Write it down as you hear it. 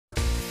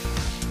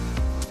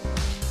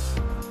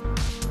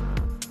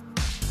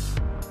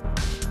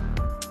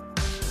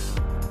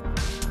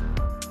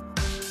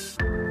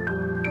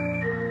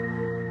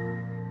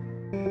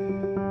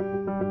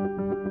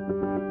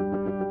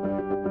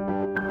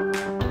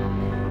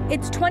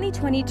It's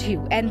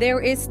 2022, and there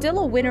is still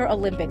a Winter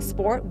Olympic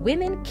sport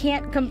women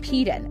can't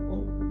compete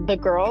in. The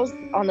girls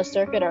on the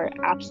circuit are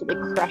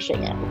absolutely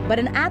crushing it. But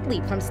an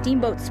athlete from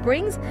Steamboat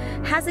Springs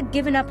hasn't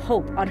given up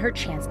hope on her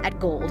chance at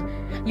gold.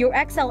 Your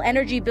XL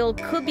energy bill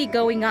could be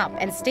going up,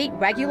 and state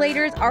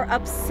regulators are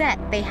upset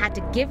they had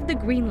to give the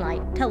green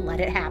light to let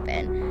it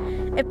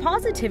happen. If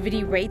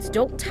positivity rates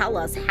don't tell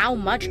us how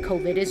much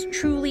COVID is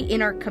truly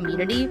in our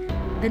community,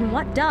 then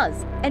what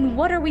does? And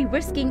what are we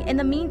risking in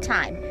the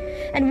meantime?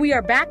 And we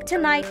are back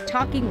tonight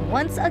talking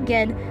once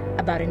again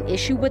about an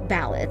issue with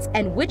ballots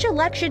and which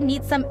election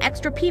needs some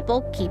extra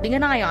people keeping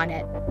an eye on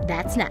it.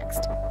 That's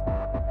next.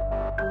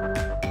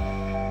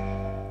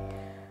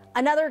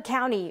 Another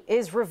county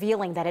is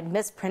revealing that it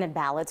misprinted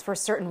ballots for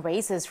certain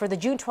races for the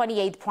June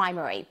 28th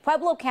primary.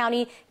 Pueblo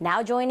County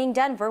now joining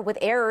Denver with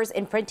errors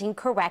in printing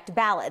correct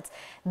ballots.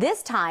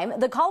 This time,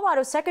 the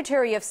Colorado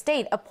Secretary of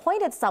State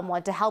appointed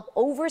someone to help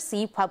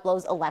oversee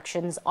Pueblo's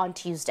elections on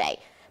Tuesday.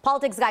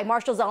 Politics guy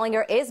Marshall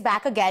Zollinger is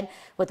back again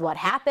with what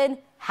happened,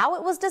 how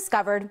it was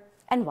discovered,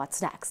 and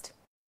what's next.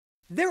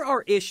 There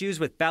are issues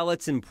with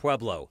ballots in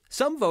Pueblo.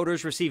 Some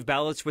voters received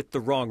ballots with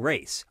the wrong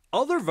race.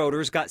 Other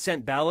voters got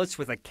sent ballots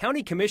with a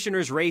county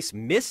commissioner's race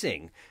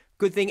missing.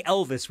 Good thing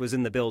Elvis was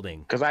in the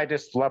building. Because I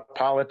just love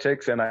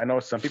politics, and I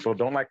know some people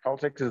don't like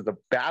politics. Is a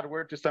bad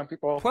word to some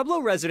people. Pueblo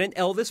resident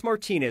Elvis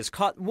Martinez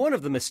caught one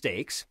of the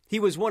mistakes. He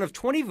was one of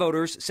 20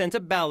 voters sent a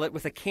ballot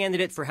with a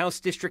candidate for House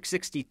District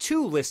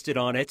 62 listed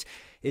on it.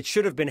 It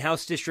should have been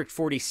House District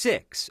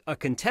 46, a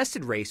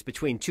contested race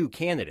between two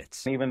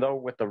candidates. Even though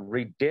with the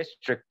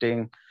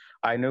redistricting,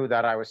 I knew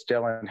that I was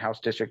still in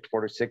House District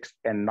 46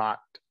 and not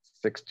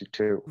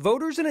 62.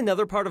 Voters in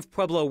another part of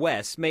Pueblo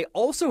West may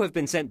also have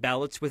been sent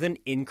ballots with an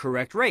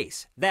incorrect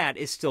race. That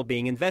is still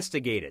being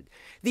investigated.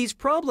 These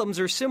problems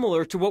are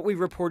similar to what we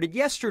reported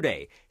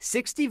yesterday.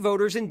 60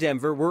 voters in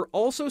Denver were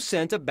also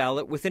sent a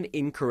ballot with an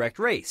incorrect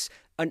race.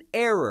 An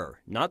error,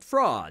 not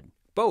fraud.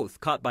 Both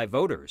caught by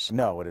voters.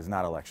 No, it is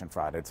not election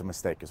fraud. It's a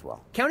mistake as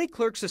well. County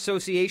Clerks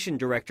Association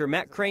Director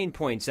Matt Crane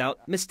points out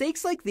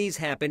mistakes like these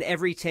happen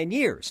every 10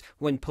 years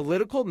when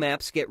political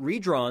maps get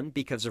redrawn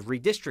because of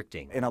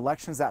redistricting. In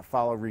elections that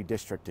follow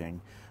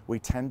redistricting, we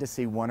tend to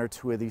see one or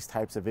two of these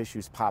types of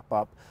issues pop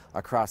up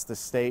across the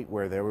state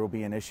where there will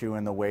be an issue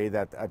in the way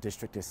that a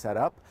district is set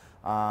up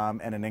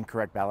and an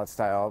incorrect ballot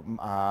style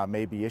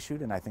may be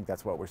issued, and I think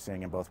that's what we're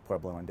seeing in both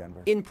Pueblo and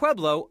Denver. In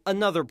Pueblo,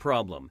 another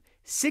problem.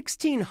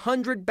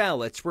 1,600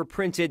 ballots were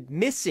printed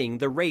missing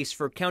the race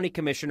for County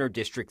Commissioner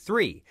District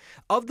 3.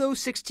 Of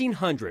those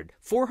 1,600,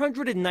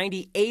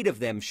 498 of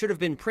them should have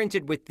been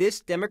printed with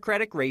this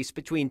Democratic race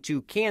between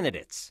two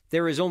candidates.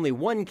 There is only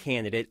one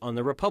candidate on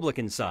the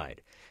Republican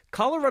side.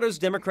 Colorado's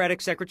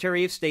Democratic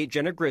Secretary of State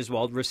Jenna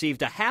Griswold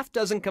received a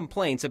half-dozen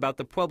complaints about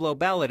the Pueblo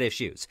ballot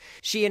issues.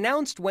 She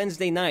announced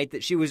Wednesday night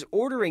that she was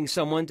ordering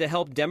someone to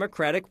help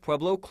Democratic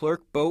Pueblo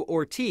clerk Bo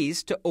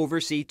Ortiz to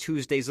oversee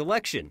Tuesday's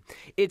election.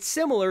 It's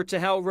similar to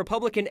how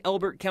Republican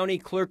Elbert County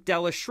Clerk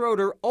Dallas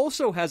Schroeder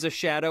also has a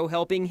shadow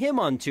helping him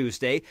on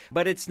Tuesday,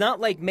 but it's not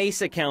like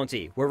Mesa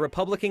County, where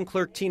Republican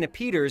Clerk Tina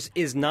Peters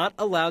is not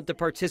allowed to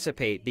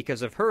participate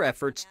because of her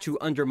efforts to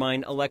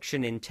undermine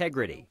election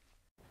integrity.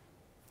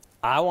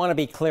 I want to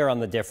be clear on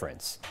the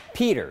difference.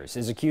 Peters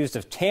is accused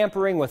of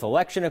tampering with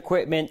election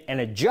equipment, and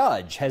a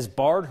judge has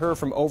barred her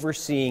from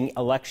overseeing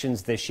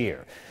elections this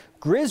year.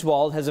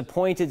 Griswold has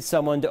appointed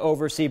someone to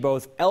oversee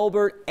both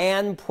Elbert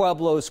and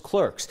Pueblo's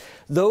clerks.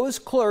 Those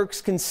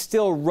clerks can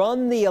still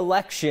run the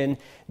election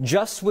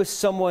just with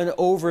someone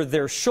over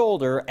their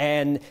shoulder,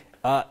 and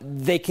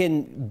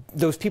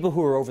those people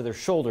who are over their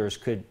shoulders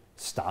could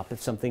stop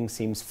if something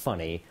seems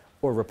funny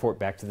or report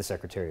back to the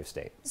Secretary of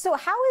State. So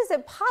how is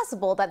it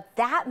possible that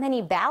that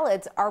many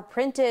ballots are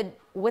printed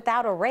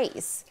without a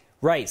race?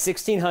 Right,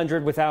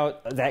 1,600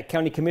 without that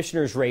county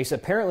commissioner's race.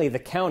 Apparently the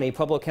county,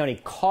 Pueblo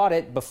County, caught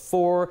it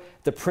before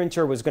the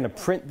printer was going to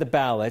print the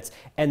ballots,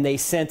 and they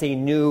sent a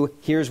new,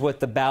 here's what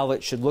the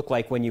ballot should look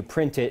like when you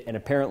print it, and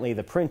apparently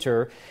the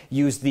printer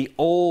used the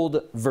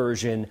old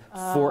version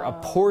for a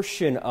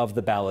portion of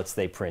the ballots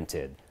they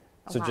printed.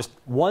 So just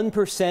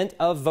 1%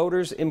 of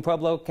voters in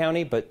Pueblo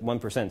County, but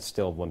 1% is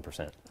still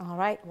 1%. All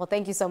right. Well,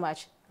 thank you so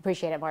much.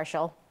 Appreciate it,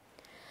 Marshall.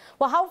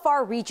 Well, how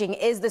far-reaching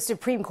is the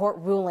Supreme Court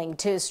ruling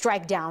to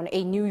strike down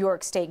a New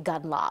York State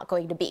gun law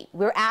going to be?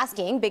 We're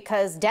asking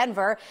because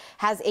Denver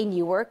has a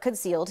newer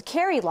concealed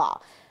carry law.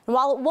 And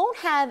while it won't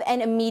have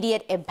an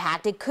immediate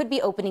impact, it could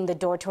be opening the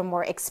door to a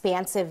more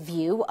expansive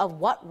view of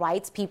what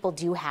rights people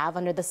do have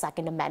under the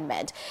Second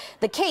Amendment.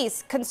 The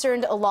case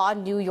concerned a law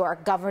in New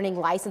York governing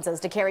licenses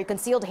to carry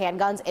concealed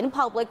handguns in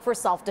public for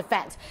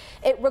self-defense.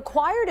 It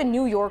required a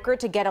New Yorker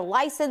to get a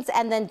license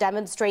and then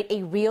demonstrate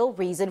a real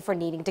reason for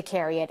needing to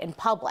carry it in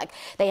public.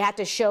 They had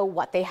to show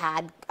what they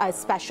had a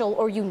special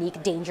or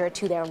unique danger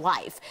to their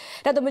life.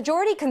 Now, the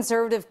majority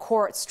conservative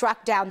court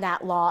struck down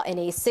that law in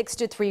a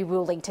 6-3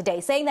 ruling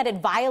today, saying that it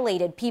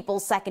violated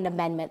people's Second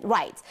Amendment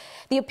rights.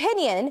 The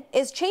opinion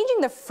is changing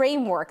the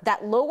framework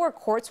that lower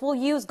courts will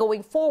use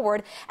going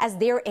forward as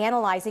they're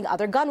analyzing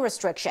other gun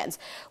restrictions.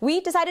 We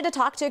decided to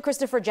talk to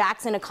Christopher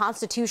Jackson, a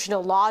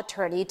constitutional law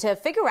attorney, to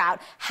figure out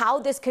how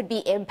this could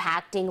be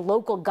impacting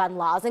local gun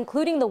laws,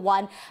 including the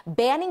one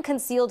banning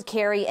concealed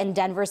carry in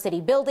Denver city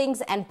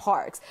buildings and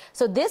parks.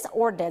 So this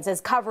ordinance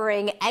is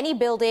covering any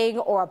building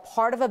or a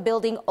part of a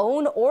building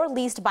owned or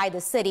leased by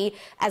the city,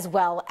 as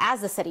well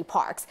as the city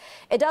parks.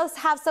 It does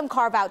have some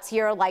carve-outs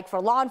here, like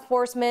for law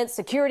enforcement,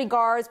 security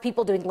guards,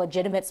 people doing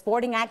legitimate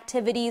sporting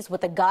activities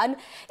with a gun.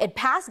 It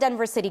passed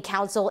Denver City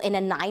Council in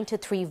a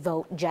 9-3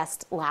 vote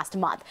just last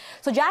month.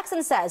 So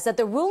Jackson says that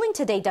the ruling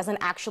today doesn't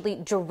actually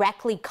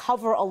directly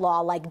cover a law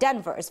like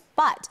Denver's,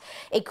 but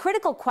a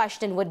critical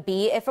question would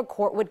be if a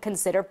court would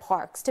consider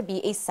parks to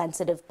be a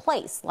sensitive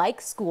place,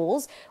 like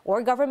schools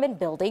or government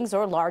buildings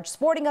or large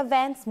sporting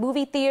events,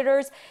 movie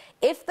theaters.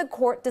 If the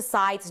court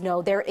decides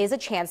no, there is a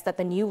chance that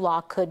the new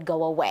law could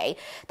go away.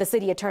 The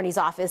city attorney's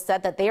office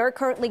said that they are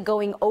currently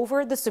going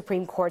over the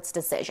Supreme Court's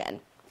decision.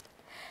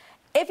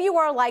 If you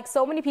are like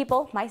so many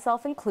people,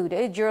 myself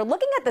included, you're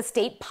looking at the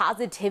state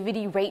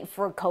positivity rate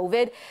for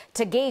COVID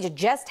to gauge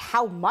just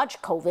how much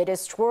COVID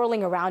is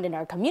swirling around in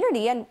our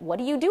community and what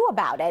do you do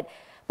about it.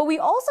 But we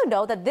also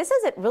know that this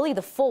isn't really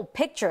the full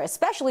picture,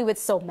 especially with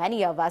so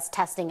many of us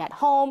testing at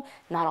home,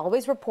 not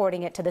always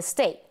reporting it to the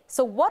state.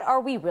 So what are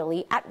we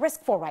really at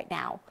risk for right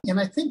now? And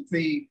I think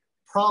the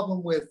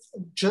problem with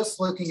just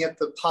looking at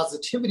the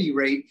positivity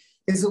rate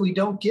is that we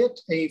don't get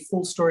a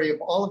full story of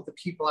all of the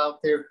people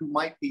out there who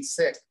might be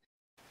sick.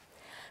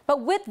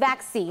 But with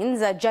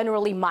vaccines, a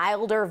generally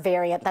milder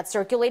variant that's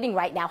circulating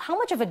right now, how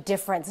much of a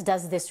difference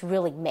does this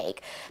really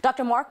make?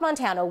 Dr. Mark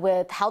Montano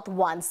with Health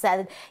One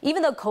said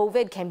even though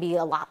COVID can be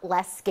a lot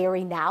less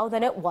scary now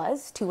than it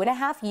was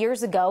 2.5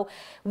 years ago,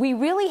 we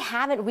really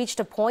haven't reached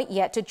a point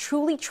yet to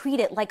truly treat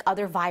it like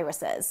other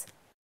viruses.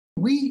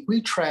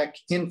 We track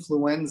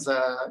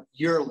influenza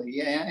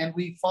yearly, and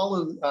we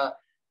follow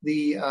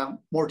the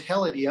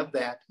mortality of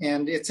that.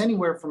 And it's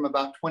anywhere from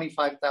about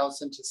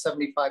 25,000 to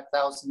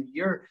 75,000 a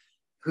year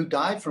who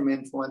die from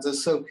influenza.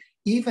 So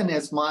even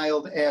as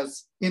mild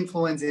as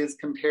influenza is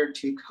compared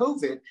to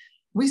COVID,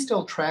 we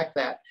still track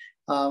that.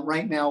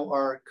 Right now,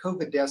 our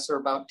COVID deaths are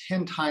about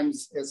 10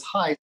 times as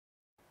high.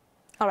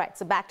 All right,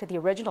 so back to the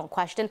original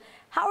question.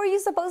 How are you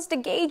supposed to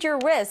gauge your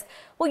risk?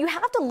 Well, you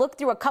have to look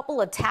through a couple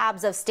of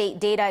tabs of state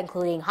data,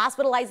 including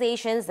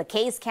hospitalizations, the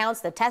case counts,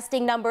 the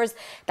testing numbers.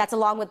 That's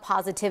along with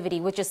positivity,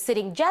 which is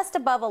sitting just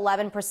above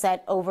 11%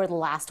 over the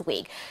last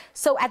week.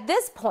 So at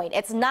this point,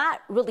 it's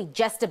not really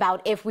just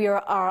about if we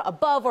are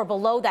above or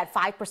below that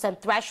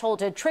 5% threshold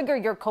to trigger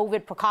your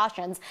COVID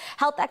precautions.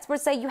 Health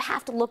experts say you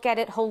have to look at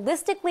it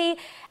holistically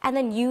and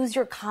then use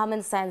your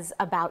common sense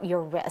about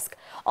your risk.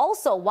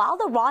 Also, while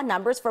the raw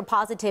numbers for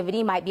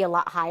positivity might be a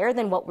lot higher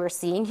than what we're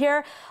seeing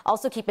here,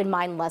 also keep in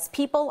mind less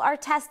people are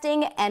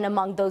testing, and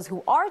among those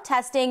who are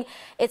testing,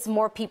 it's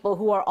more people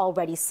who are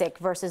already sick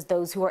versus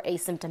those who are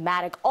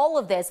asymptomatic. All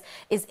of this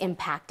is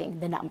impacting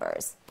the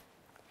numbers.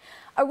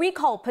 A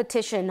recall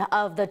petition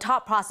of the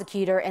top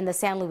prosecutor in the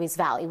San Luis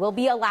Valley will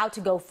be allowed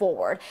to go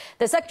forward.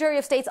 The Secretary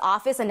of State's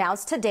office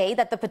announced today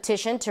that the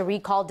petition to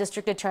recall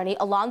District Attorney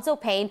Alonzo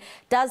Payne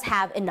does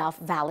have enough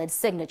valid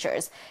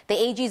signatures.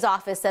 The AG's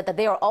office said that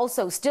they are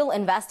also still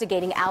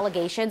investigating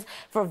allegations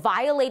for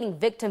violating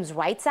Victims'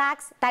 Rights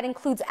Acts. That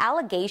includes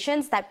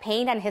allegations that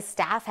Payne and his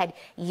staff had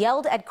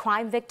yelled at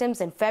crime victims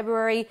in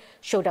February,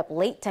 showed up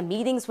late to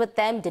meetings with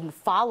them, didn't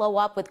follow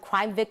up with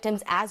crime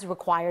victims as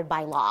required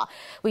by law.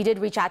 We did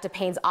reach out to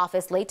Payne's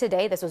office late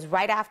today. This was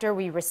right after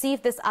we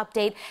received this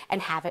update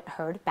and haven't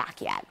heard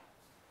back yet.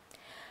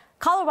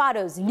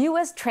 Colorado's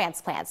newest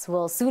transplants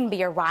will soon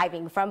be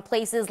arriving from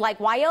places like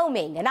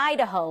Wyoming and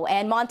Idaho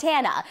and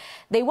Montana.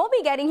 They won't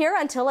be getting here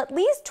until at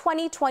least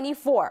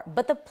 2024,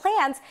 but the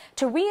plans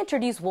to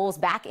reintroduce wolves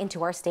back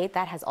into our state,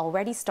 that has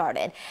already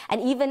started.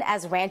 And even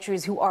as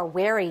ranchers who are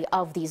wary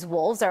of these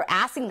wolves are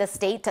asking the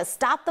state to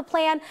stop the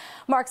plan,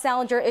 Mark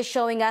Salinger is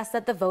showing us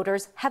that the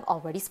voters have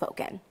already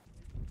spoken.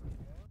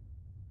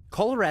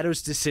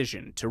 Colorado's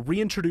decision to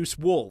reintroduce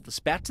wolves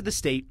back to the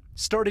state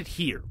started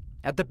here,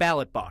 at the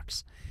ballot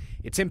box.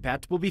 Its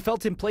impact will be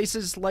felt in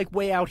places like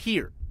way out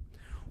here.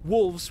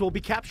 Wolves will be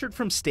captured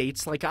from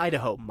states like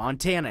Idaho,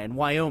 Montana, and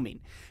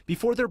Wyoming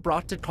before they're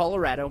brought to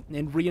Colorado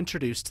and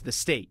reintroduced to the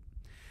state.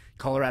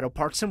 Colorado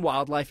Parks and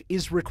Wildlife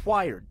is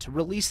required to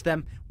release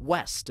them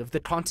west of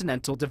the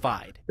Continental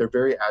Divide. They're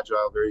very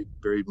agile,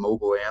 very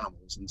mobile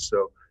animals, and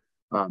so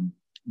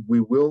we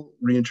will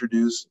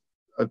reintroduce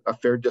a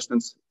fair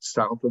distance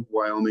south of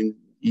Wyoming,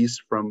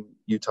 east from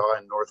Utah,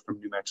 and north from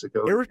New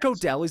Mexico. Eric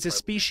Odell is a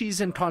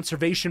species and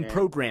conservation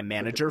program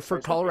manager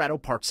for Colorado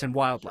Parks and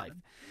Wildlife.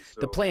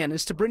 The plan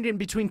is to bring in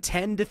between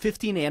 10 to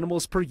 15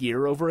 animals per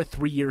year over a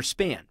 3-year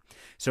span,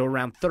 so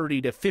around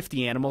 30 to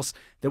 50 animals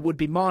that would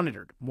be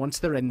monitored once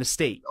they're in the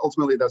state.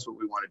 Ultimately, that's what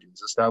we want to do,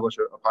 is establish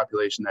a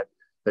population that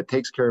that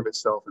takes care of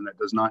itself and that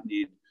does not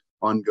need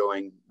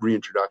ongoing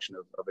reintroduction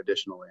of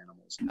additional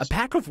animals. A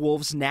pack of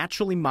wolves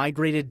naturally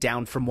migrated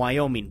down from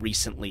Wyoming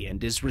recently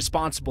and is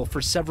responsible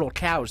for several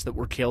cows that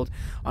were killed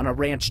on a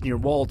ranch near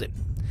Walden.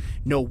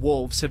 No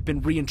wolves have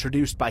been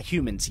reintroduced by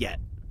humans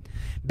yet.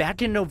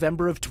 Back in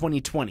November of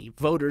 2020,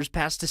 voters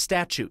passed a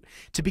statute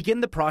to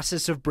begin the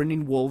process of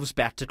bringing wolves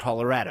back to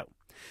Colorado.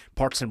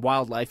 Parks and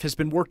Wildlife has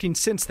been working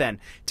since then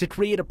to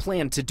create a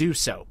plan to do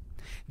so.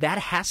 That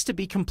has to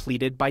be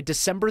completed by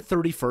December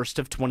 31st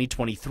of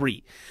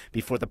 2023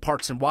 before the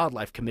Parks and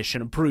Wildlife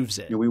Commission approves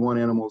it. We want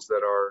animals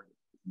that are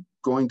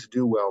going to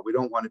do well. We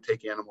don't want to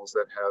take animals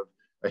that have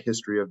a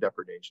history of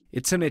depredation.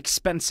 It's an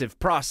expensive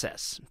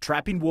process,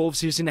 trapping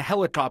wolves using a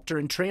helicopter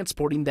and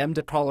transporting them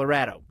to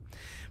Colorado.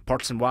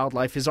 Parks and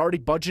Wildlife is already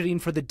budgeting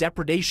for the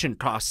depredation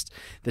costs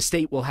the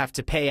state will have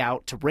to pay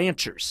out to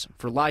ranchers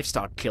for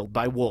livestock killed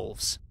by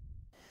wolves.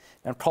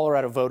 Now,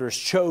 Colorado voters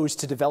chose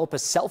to develop a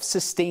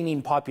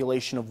self-sustaining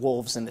population of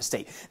wolves in the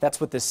state. That's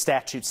what this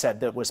statute said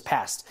that was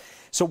passed.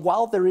 So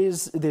while there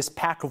is this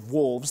pack of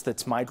wolves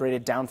that's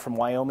migrated down from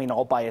Wyoming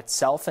all by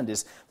itself and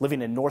is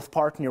living in North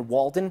Park near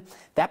Walden,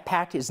 that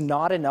pack is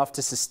not enough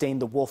to sustain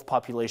the wolf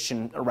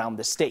population around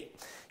the state.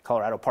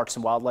 Colorado Parks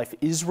and Wildlife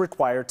is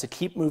required to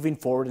keep moving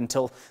forward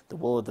until the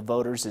will of the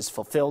voters is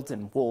fulfilled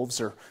and wolves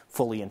are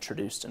fully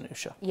introduced,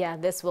 Anusha. Yeah,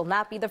 this will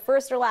not be the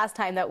first or last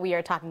time that we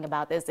are talking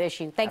about this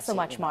issue. Thanks so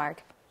much,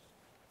 Mark.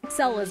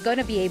 Xcel is going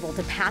to be able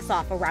to pass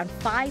off around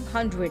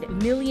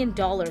 $500 million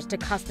to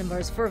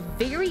customers for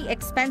very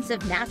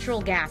expensive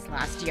natural gas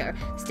last year.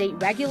 State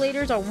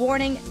regulators are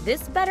warning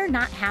this better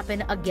not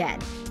happen again.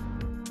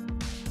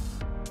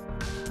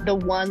 The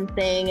one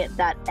thing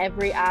that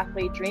every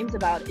athlete dreams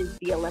about is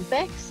the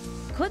Olympics.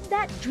 Could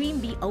that dream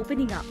be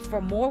opening up for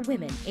more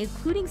women,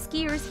 including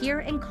skiers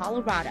here in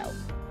Colorado?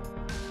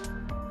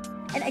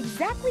 And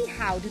exactly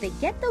how do they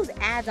get those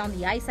ads on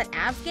the ice at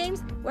Avs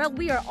games? Well,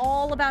 we are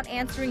all about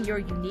answering your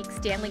unique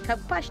Stanley Cup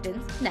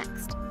questions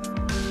next.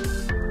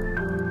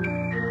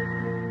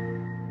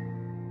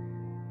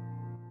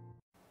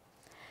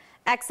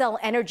 Xcel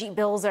energy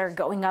bills are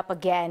going up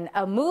again,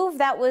 a move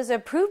that was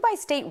approved by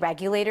state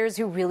regulators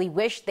who really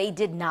wish they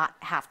did not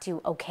have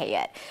to okay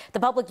it. The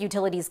Public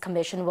Utilities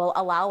Commission will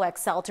allow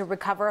Xcel to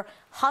recover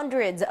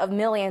hundreds of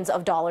millions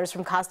of dollars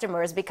from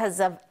customers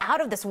because of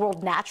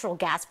out-of-this-world natural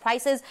gas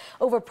prices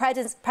over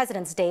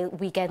President's Day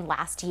weekend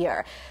last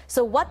year.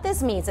 So what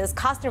this means is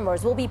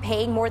customers will be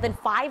paying more than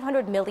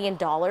 $500 million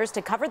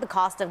to cover the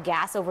cost of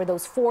gas over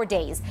those 4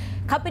 days.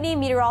 Company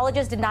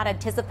meteorologists did not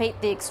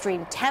anticipate the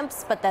extreme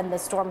temps, but then the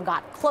storm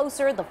got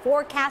closer, the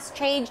forecast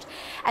changed,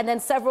 and then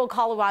several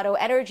Colorado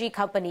energy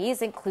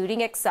companies,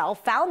 including Xcel,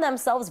 found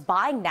themselves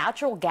buying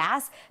natural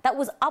gas that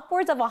was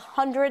upwards of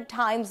 100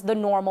 times the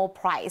normal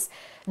price.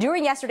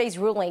 During yesterday's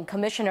ruling,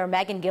 Commissioner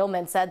Megan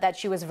Gilman said that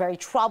she was very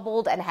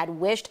troubled and had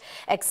wished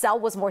Xcel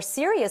was more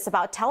serious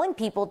about telling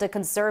people to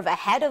conserve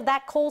ahead of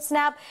that cold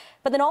snap,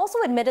 but then also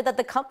admitted that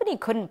the company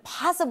couldn't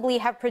possibly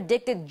have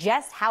predicted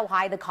just how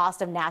high the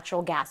cost of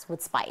natural gas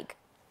would spike.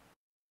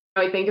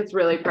 I think it's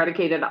really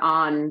predicated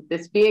on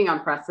this being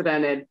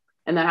unprecedented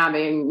and then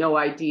having no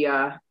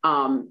idea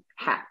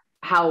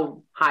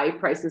how high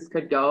prices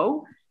could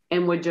go,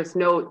 and would just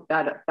note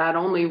that that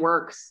only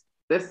works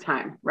this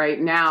time. Right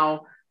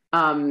now,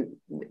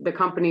 the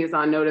company is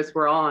on notice.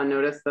 We're all on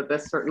notice that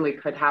this certainly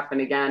could happen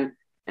again.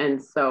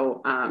 And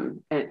so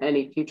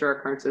any future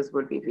occurrences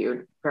would be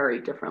viewed very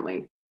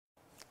differently.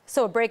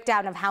 So a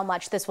breakdown of how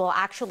much this will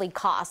actually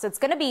cost. It's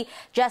going to be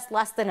just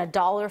less than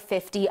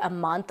 $1.50 a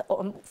month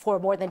for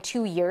more than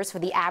 2 years for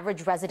the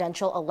average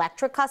residential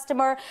electric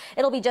customer.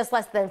 It'll be just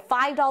less than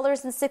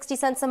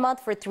 $5.60 a month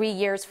for 3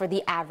 years for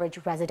the average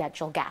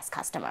residential gas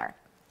customer.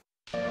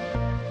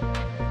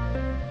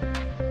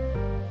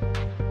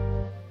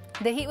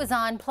 The heat was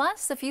on,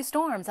 plus a few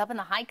storms up in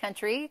the high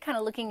country, kind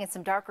of looking at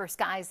some darker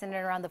skies in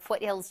and around the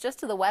foothills just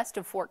to the west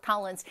of Fort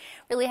Collins.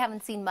 Really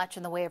haven't seen much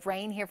in the way of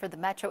rain here for the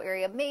metro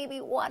area.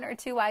 Maybe 1 or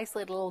 2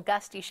 isolated little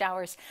gusty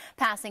showers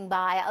passing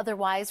by.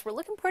 Otherwise, we're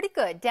looking pretty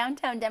good.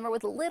 Downtown Denver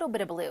with a little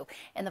bit of blue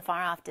in the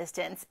far off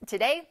distance.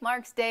 Today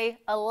marks day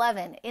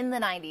 11 in the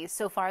 90s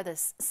so far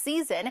this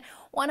season.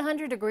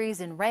 100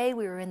 degrees in Ray.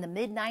 We were in the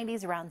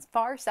mid-90s around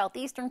far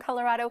southeastern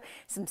Colorado.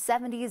 Some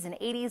 70s and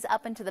 80s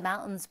up into the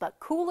mountains, but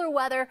cooler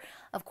weather,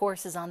 of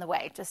course, is on the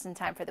way just in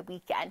time for the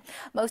weekend.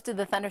 Most of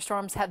the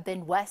thunderstorms have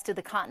been west of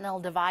the Continental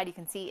Divide. You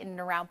can see in and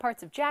around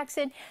parts of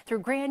Jackson through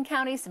Grand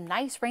County. Some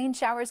nice rain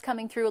showers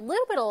coming through. A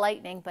little bit of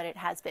lightning, but it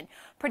has been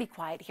pretty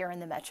quiet here in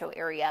the metro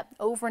area.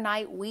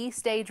 Overnight, we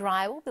stay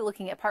dry. We'll be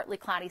looking at partly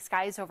cloudy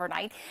skies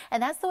overnight.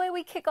 And that's the way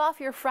we kick off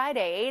your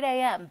Friday, 8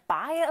 a.m.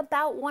 by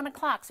about 1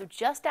 o'clock. So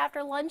just after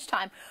after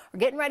lunchtime. We're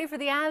getting ready for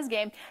the Avs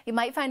game. You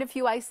might find a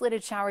few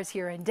isolated showers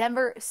here in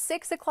Denver.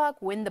 6 o'clock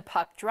when the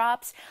puck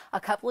drops. A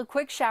couple of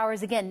quick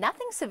showers. Again,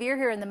 nothing severe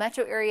here in the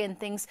metro area, and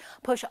things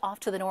push off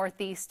to the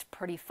northeast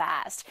pretty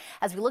fast.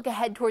 As we look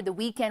ahead toward the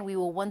weekend, we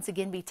will once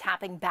again be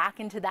tapping back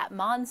into that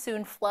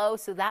monsoon flow,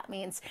 so that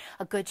means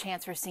a good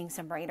chance for seeing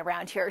some rain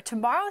around here.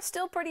 Tomorrow is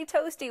still pretty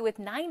toasty with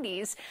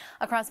 90s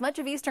across much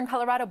of eastern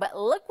Colorado, but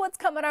look what's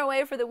coming our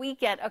way for the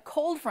weekend. A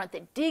cold front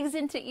that digs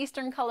into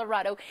eastern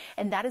Colorado,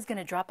 and that is going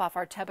to drop off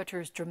our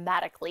temperatures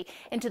dramatically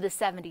into the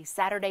 70s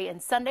Saturday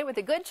and Sunday with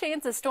a good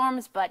chance of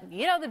storms, but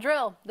you know the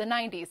drill. The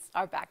 90s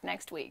are back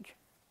next week.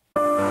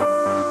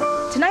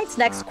 Tonight's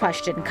next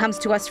question comes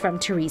to us from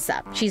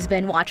Teresa. She's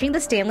been watching the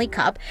Stanley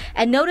Cup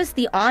and noticed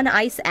the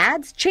on-ice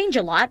ads change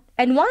a lot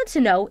and wanted to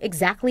know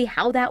exactly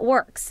how that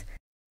works.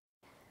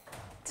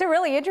 It's a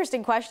really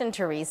interesting question,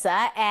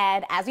 Teresa.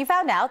 And as we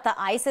found out, the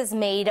ice is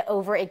made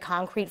over a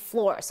concrete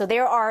floor. So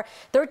there are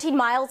 13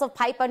 miles of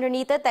pipe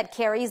underneath it that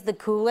carries the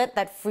coolant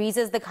that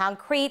freezes the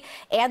concrete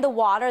and the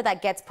water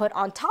that gets put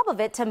on top of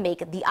it to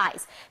make the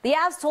ice. The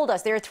Avs told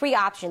us there are 3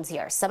 options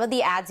here. Some of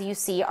the ads you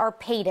see are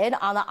painted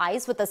on the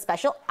ice with a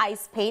special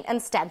ice paint and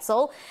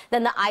stencil.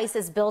 Then the ice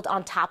is built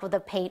on top of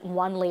the paint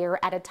 1 layer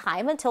at a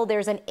time until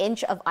there's an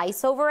inch of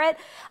ice over it.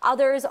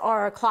 Others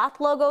are cloth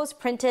logos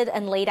printed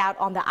and laid out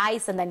on the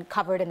ice and then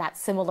covered in that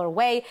similar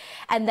way.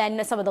 And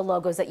then some of the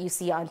logos that you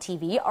see on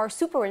TV are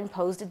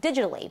superimposed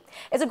digitally.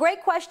 It's a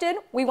great question.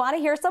 We want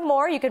to hear some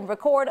more. You can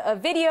record a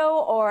video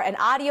or an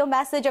audio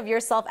message of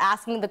yourself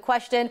asking the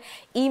question.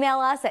 Email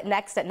us at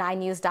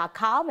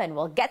next@9news.com and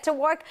we'll get to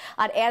work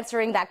on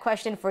answering that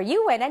question for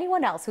you and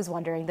anyone else who's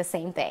wondering the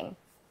same thing.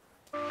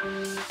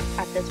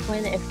 At this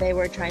point, if they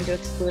were trying to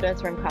exclude us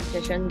from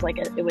competitions, like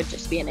it would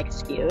just be an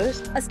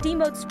excuse. A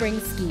Steamboat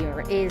Springs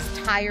skier is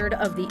tired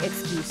of the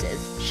excuses.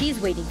 She's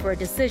waiting for a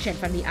decision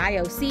from the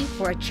IOC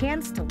for a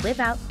chance to live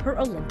out her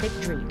Olympic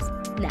dreams.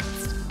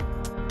 Next.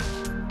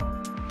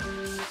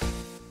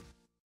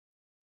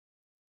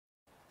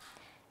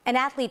 An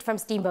athlete from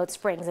Steamboat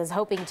Springs is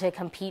hoping to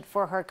compete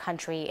for her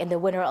country in the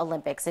Winter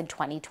Olympics in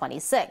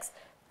 2026.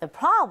 The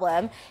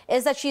problem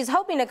is that she's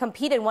hoping to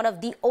compete in one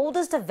of the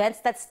oldest events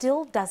that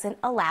still doesn't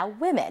allow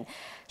women.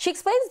 She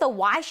explains the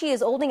why she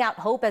is holding out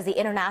hope as the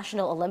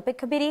International Olympic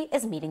Committee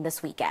is meeting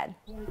this weekend.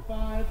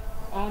 25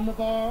 on the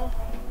bar.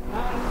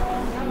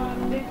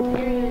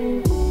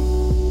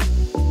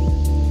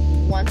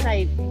 Once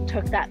I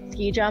took that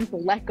ski jump,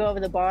 let go of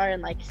the bar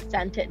and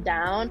sent it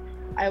down,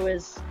 I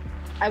was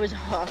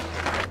hooked.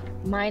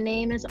 My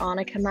name is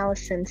Annika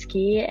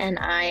Malasinski, and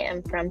I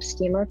am from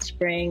Steamboat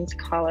Springs,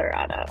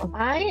 Colorado.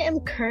 I am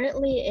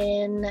currently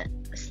in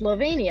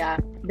Slovenia.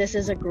 This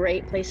is a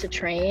great place to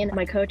train.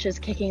 My coach is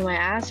kicking my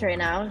ass right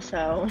now,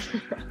 so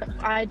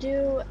I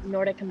do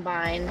Nordic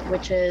Combine,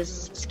 which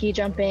is ski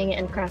jumping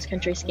and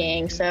cross-country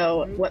skiing.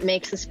 So what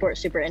makes the sport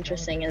super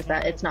interesting is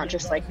that it's not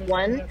just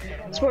one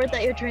sport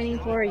that you're training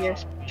for, you're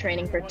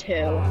training for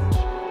 2.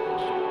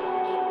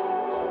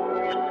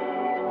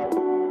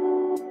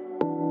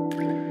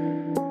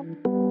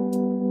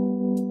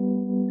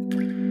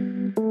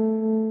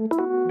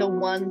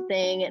 One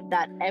thing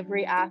that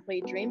every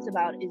athlete dreams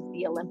about is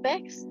the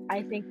Olympics.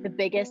 I think the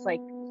biggest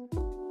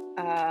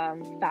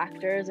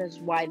factors as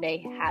why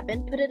they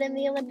haven't put it in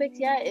the Olympics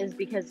yet is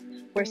because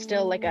we're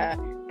still a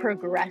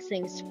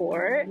progressing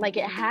sport. It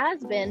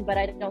has been, but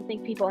I don't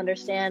think people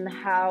understand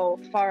how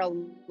far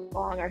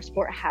along our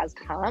sport has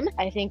come.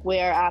 I think we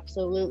are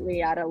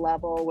absolutely at a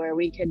level where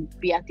we could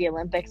be at the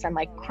Olympics and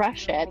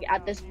crush it.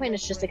 At this point,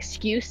 it's just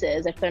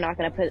excuses if they're not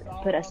going to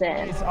put us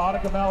in. It's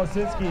Annika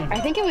Malasinski. I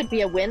think it would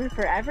be a win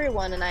for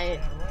everyone, and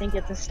I think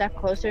it's a step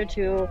closer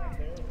to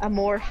a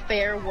more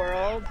fair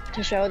world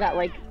to show that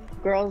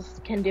girls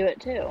can do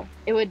it too.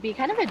 It would be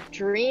kind of a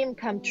dream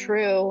come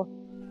true,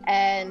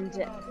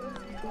 and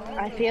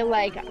I feel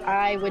like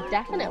I would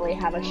definitely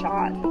have a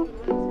shot.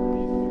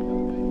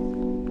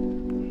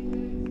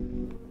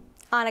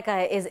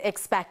 Annika is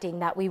expecting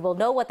that we will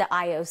know what the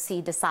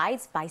IOC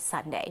decides by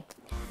Sunday.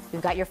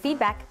 We've got your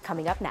feedback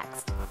coming up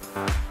next.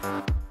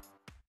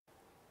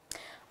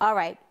 All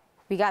right.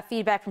 We got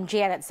feedback from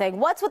Janet saying,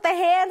 what's with the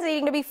hands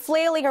needing to be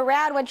flailing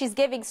around when she's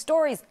giving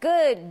stories?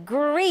 Good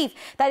grief.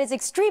 That is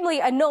extremely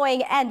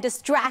annoying and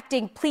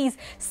distracting. Please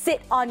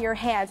sit on your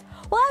hands.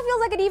 Well, that feels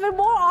like an even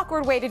more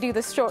awkward way to do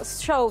the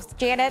show,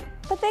 Janet.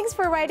 But thanks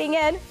for writing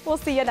in. We'll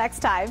see you next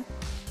time.